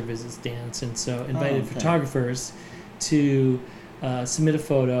Red Chair Visits Dance, and so invited photographers to submit a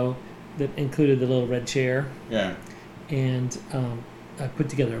photo that included the little red chair. Yeah. And I put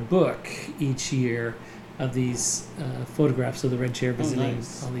together a book each year of these photographs of the red chair visiting,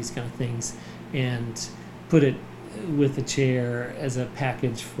 all these kind of things, and put it with the chair as a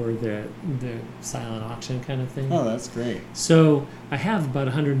package for the silent auction kind of thing. Oh, that's great. So I have about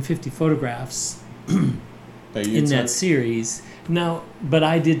 150 photographs in that series. No, but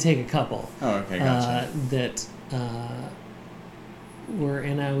I did take a couple. Oh, okay, gotcha. That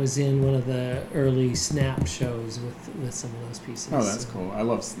and I was in one of the early Snap shows with some of those pieces. Oh, that's cool. I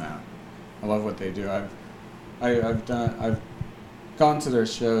love Snap. I love what they do. I've gone to their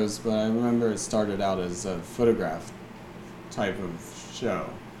shows, but I remember it started out as a photograph type of show,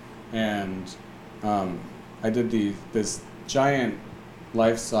 and I did this giant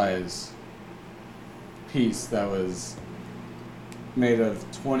life-size piece that was made of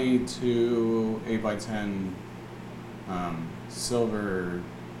 22 8x10 silver,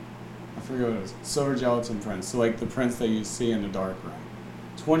 I forget what it was, silver gelatin prints, so like the prints that you see in the darkroom.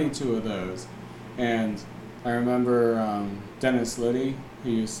 22 of those. And I remember Dennis Liddy,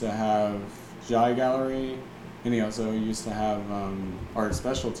 who used to have Jai Gallery, and he also used to have Art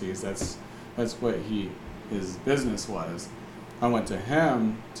Specialties. That's what his business was. I went to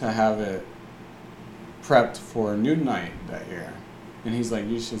him to have it prepped for Noon Night that year, and he's like,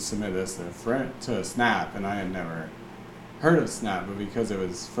 "You should submit this to Snap," and I had never heard of Snap, but because it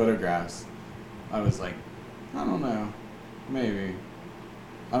was photographs, I was like, I don't know, maybe.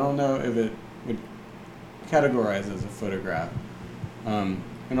 I don't know if it would categorize as a photograph.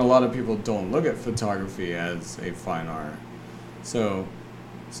 And a lot of people don't look at photography as a fine art. So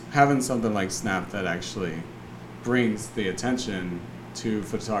having something like Snap that actually brings the attention to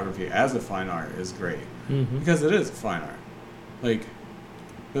photography as a fine art is great. Mm-hmm. Because it is a fine art. Like,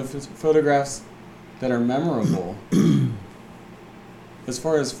 the photographs that are memorable, as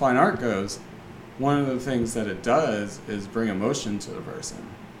far as fine art goes, one of the things that it does is bring emotion to the person.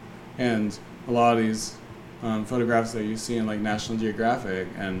 And a lot of these photographs that you see in like National Geographic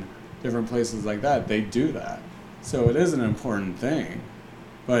and different places like that, they do that. So it is an important thing,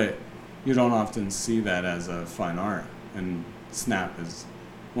 but you don't often see that as a fine art. And Snap is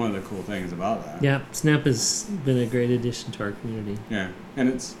one of the cool things about that. Yeah, Snap has been a great addition to our community. Yeah, and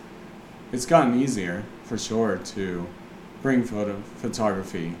it's gotten easier for sure to bring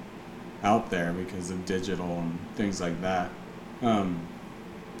photography out there because of digital and things like that.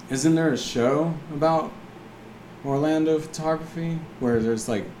 Isn't there a show about Orlando photography where there's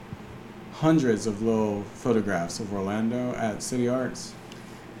like hundreds of little photographs of Orlando at City Arts?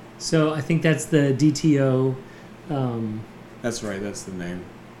 So I think that's the DTO. That's right, that's the name.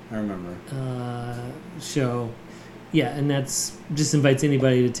 I remember. Show. Yeah, and that's just invites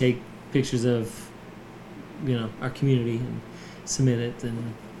anybody to take pictures of, our community and submit it.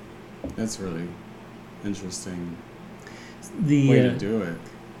 And that's really interesting way to do it.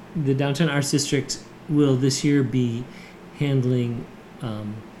 The Downtown Arts District will this year be handling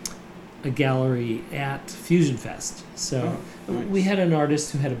a gallery at Fusion Fest. So nice. We had an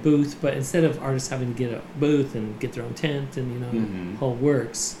artist who had a booth, but instead of artists having to get a booth and get their own tent and whole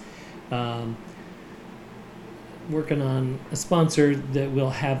works, working on a sponsor that will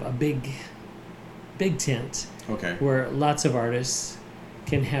have a big tent where lots of artists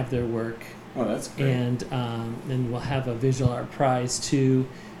can have their work. Oh, that's great. And we'll have a visual art prize too,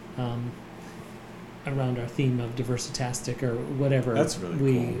 around our theme of Diversitastic or whatever. That's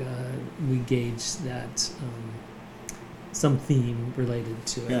really cool. We gauge that some theme related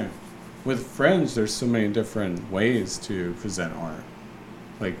to it. Yeah. With Fringe, there's so many different ways to present art,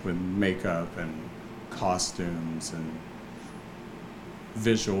 like with makeup and costumes and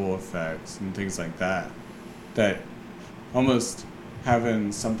visual effects and things like that, that almost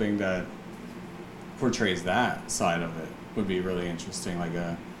having something that portrays that side of it would be really interesting, like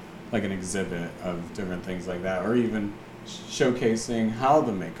an exhibit of different things like that, or even showcasing how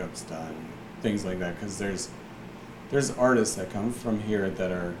the makeup's done, things like that, because there's artists that come from here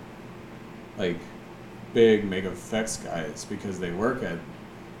that are like big makeup effects guys because they work at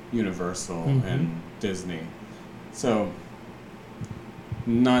Universal and Disney. So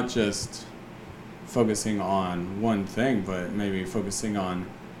not just focusing on one thing, but maybe focusing on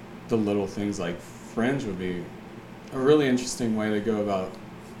the little things. Like Fringe would be a really interesting way to go about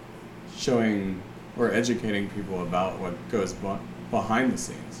showing or educating people about what goes behind the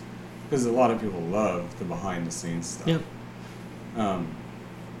scenes, because a lot of people love the behind the scenes stuff. Yep.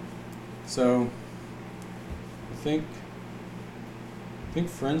 So I think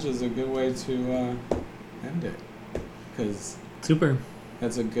Fringe is a good way to end it, because super.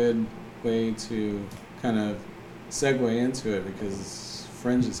 That's a good way to kind of segue into it, because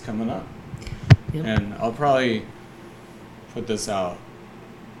Fringe is coming up. Yep. And I'll probably put this out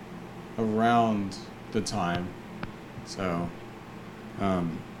around the time, so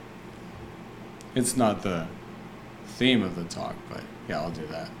it's not the theme of the talk, but yeah, I'll do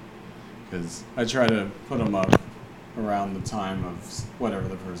that, because I try to put them up around the time of whatever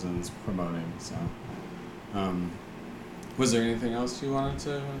the person's promoting. So was there anything else you wanted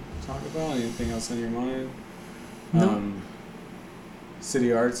to talk about? Anything else on your mind? No.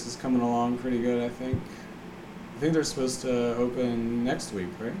 City Arts is coming along pretty good, I think. I think they're supposed to open next week,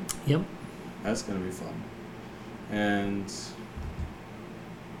 right? Yep. That's going to be fun. And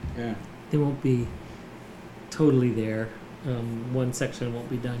yeah. They won't be totally there. One section won't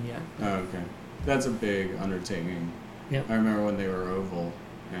be done yet. Oh, okay. That's a big undertaking. Yep. I remember when they were oval,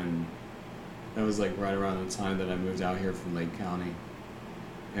 and that was like right around the time that I moved out here from Lake County.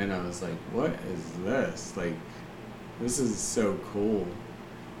 And I was like, what is this? Like, this is so cool.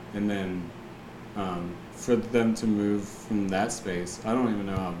 And then for them to move from that space, I don't even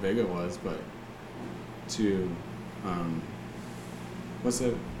know how big it was, but to, what's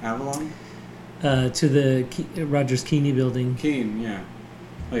it, Avalon? To the Rogers Keeney building. Keene, yeah.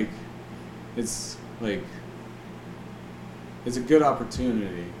 Like, it's a good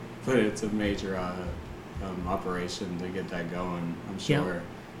opportunity, but it's a major operation to get that going, I'm sure.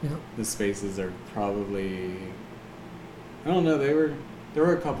 Yep. The spaces are probably, I don't know, there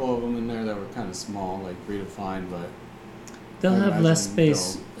were a couple of them in there that were kind of small, like redefined, but they'll have less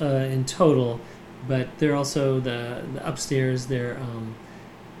space in total, but they're also the upstairs there,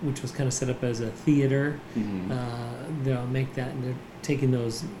 which was kind of set up as a theater. They'll make that, and they're taking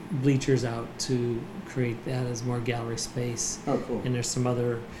those bleachers out to create that as more gallery space. Oh, cool. And there's some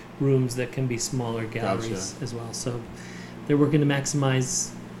other rooms that can be smaller galleries as well. So they're working to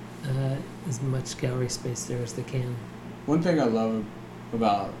maximize as much gallery space there as they can. One thing I love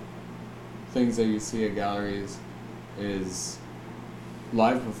about things that you see at galleries is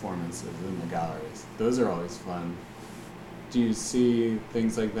live performances in the galleries. Those are always fun. Do you see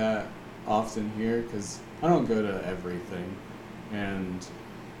things like that often here? Because I don't go to everything, and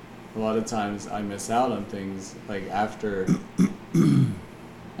a lot of times I miss out on things like after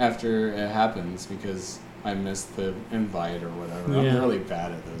it happens because I missed the invite or whatever. Yeah. I'm really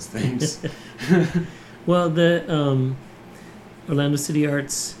bad at those things. Well, the Orlando City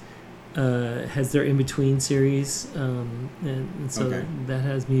Arts has their In-Between series, and so that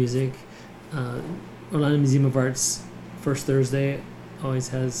has music. Orlando Museum of Art's first Thursday always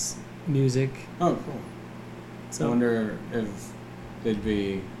has music. Oh, cool. So I wonder if they'd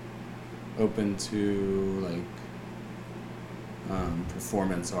be open to like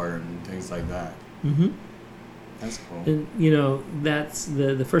performance art and things like that. Mm-hmm. That's cool. And that's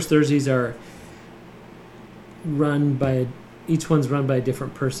the first Thursdays are run by each one's run by a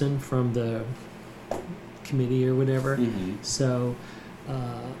different person from the committee or whatever. Mm-hmm. So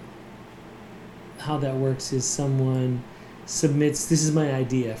how that works is someone submits, this is my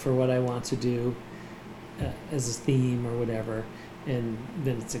idea for what I want to do as a theme or whatever, and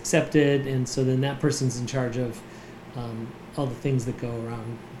then it's accepted, and so then that person's in charge of all the things that go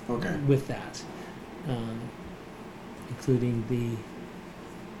around with that, including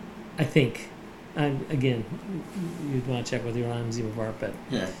I think, again, you'd want to check with your Ron Zima Bart, but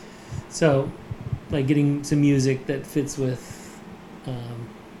yeah. So, like getting some music that fits with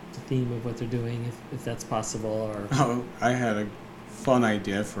the theme of what they're doing, if that's possible, or I had a fun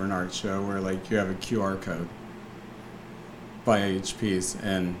idea for an art show where like you have a QR code by each piece,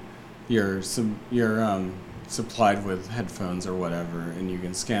 and you're supplied with headphones or whatever, and you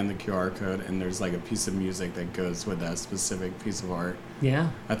can scan the QR code, and there's like a piece of music that goes with that specific piece of art. Yeah,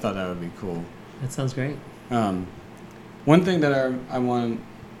 I thought that would be cool. That sounds great. One thing that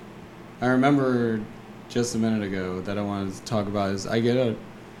I remember just a minute ago that I wanted to talk about is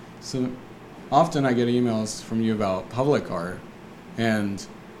often I get emails from you about public art, and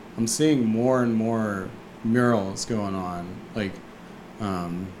I'm seeing more and more murals going on. Like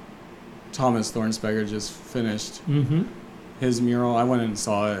Thomas Thornspeger just finished his mural. I went and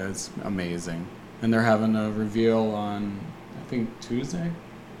saw it. It's amazing. And they're having a reveal on, I think, Tuesday?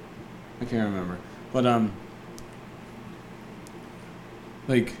 I can't remember. But,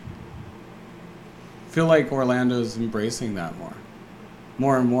 like, I feel like Orlando's embracing that more.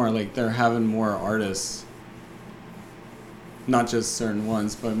 More and more. Like, they're having more artists, not just certain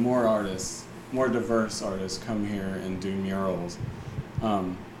ones, but more artists, more diverse artists come here and do murals.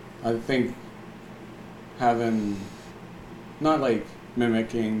 I think having, not like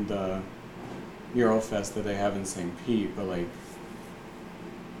mimicking the mural fest that they have in St. Pete, but like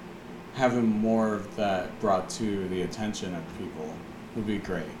having more of that brought to the attention of people would be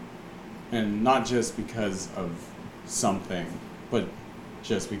great. And not just because of something, but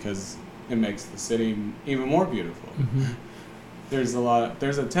just because it makes the city even more beautiful. Mm-hmm. There's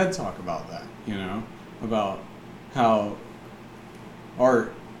a TED Talk about that, about how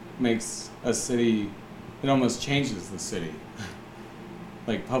art makes a city, it almost changes the city.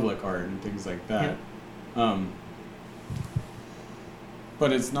 Like public art and things like that. Yeah.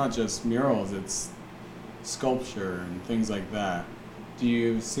 But it's not just murals, it's sculpture and things like that. Do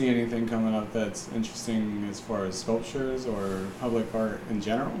you see anything coming up that's interesting as far as sculptures or public art in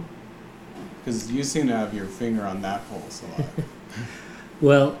general? Because you seem to have your finger on that pulse a lot.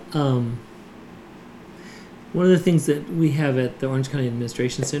 Well, one of the things that we have at the Orange County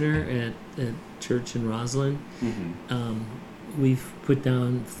Administration Center at Church in Roslyn, we've put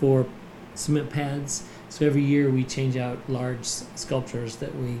down 4 cement pads. So every year we change out large sculptures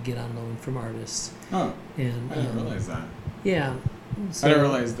that we get on loan from artists. Oh, and I didn't realize that. Yeah. So, I didn't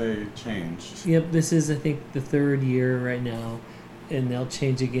realize they changed. Yep, this is, I think, the 3rd year right now, and they'll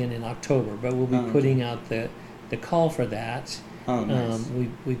change again in October. But we'll be putting out the call for that. Oh, nice.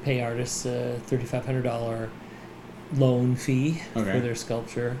 We pay artists a $3,500 loan fee for their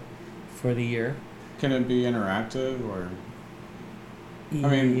sculpture for the year. Can it be interactive or?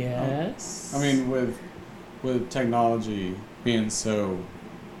 Yes. With technology being so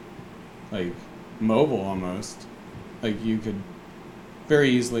like mobile almost, like you could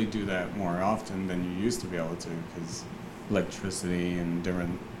very easily do that more often than you used to be able to because electricity and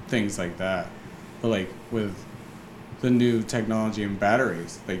different things like that. But like with the new technology and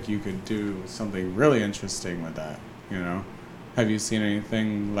batteries, like you could do something really interesting with that, Have you seen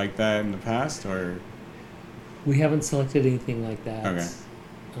anything like that in the past, or? We haven't selected anything like that. Okay.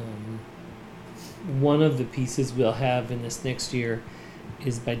 One of the pieces we'll have in this next year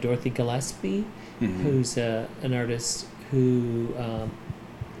is by Dorothy Gillespie, who's an artist who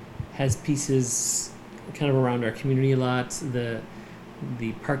has pieces kind of around our community a lot. The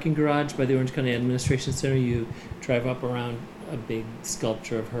parking garage by the Orange County Administration Center, you drive up around a big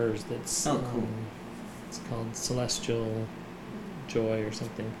sculpture of hers that's cool. It's called Celestial Joy or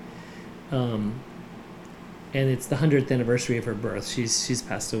something. And it's the 100th anniversary of her birth. She's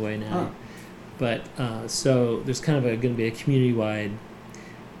passed away now. Oh. But so there's kind of going to be a community-wide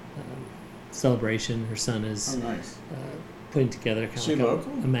celebration. Her son is nice. Putting together kind of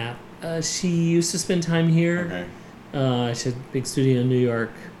a map. She used to spend time here. Okay. She had a big studio in New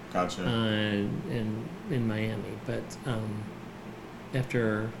York. Gotcha. And in Miami. But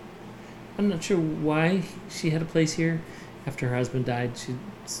after, I'm not sure why she had a place here. After her husband died, she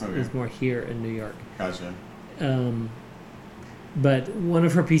was more here in New York. Gotcha. But one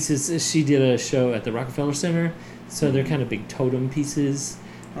of her pieces, she did a show at the Rockefeller Center, so they're kind of big totem pieces.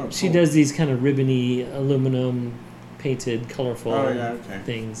 Oh, cool. She does these kind of ribbony, aluminum, painted, colorful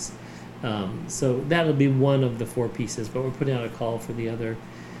things. So that'll be one of the 4 pieces, but we're putting out a call for the other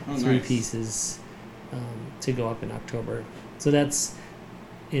 3 pieces. to go up in October. So that's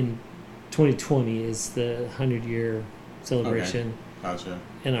in 2020 is the 100-year celebration. Okay. Gotcha.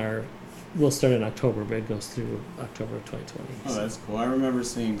 And we'll start in October, but it goes through October of 2020. Oh, that's cool. I remember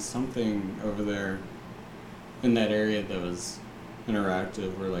seeing something over there in that area that was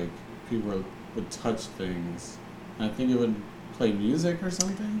interactive, where like people would touch things. And I think it would play music or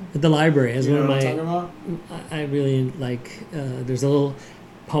something. At the library has you know one of what I'm talking about? I really like. There's a little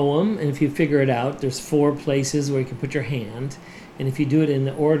poem, and if you figure it out, there's 4 places where you can put your hand, and if you do it in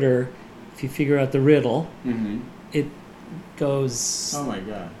the order, if you figure out the riddle, it goes. Oh my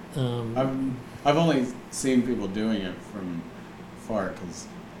god! I've only seen people doing it from far because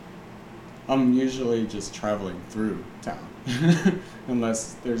I'm usually just traveling through town,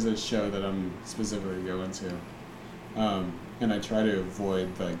 unless there's a show that I'm specifically going to, and I try to avoid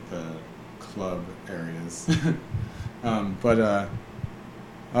like the club areas. But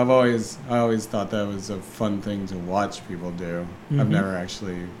I always thought that was a fun thing to watch people do. I've never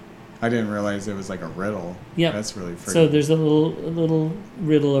actually. I didn't realize it was like a riddle. Yeah, that's really freaking. So there's a little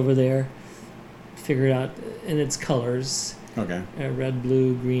riddle over there. Figure it out, and it's colors. Okay. Red,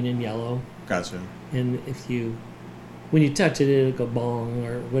 blue, green, and yellow. Gotcha. And when you touch it, it'll go bong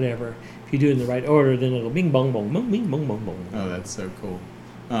or whatever. If you do it in the right order, then it'll bing bong bong bong bing bong bong bong. Oh, that's so cool.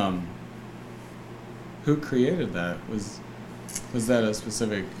 Who created that? Was that a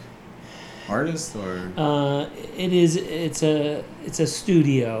specific artist or? It's a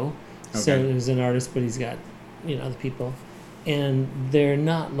studio. Okay. So there's an artist, but he's got the people, and they're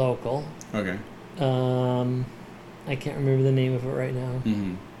not local. Okay. I can't remember the name of it right now.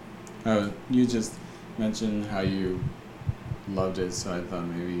 Oh, you just mentioned how you loved it, so I thought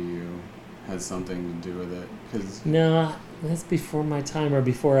maybe you had something to do with it. No, that's before my time, or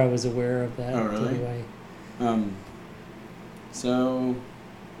before I was aware of that. Oh, really? Anyway. So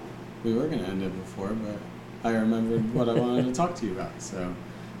we were going to end it before, but I remembered what I wanted to talk to you about. So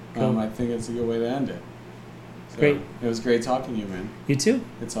cool. I think it's a good way to end it. So great. It was great talking to you, man. You too.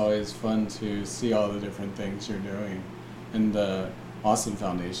 It's always fun to see all the different things you're doing. And the Olson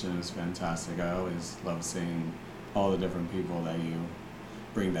Foundation is fantastic. I always love seeing all the different people that you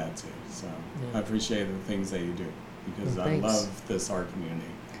bring that to. So I appreciate the things that you do because I love this art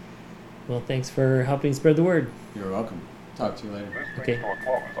community. Well, thanks for helping spread the word. You're welcome. Talk to you later. Okay.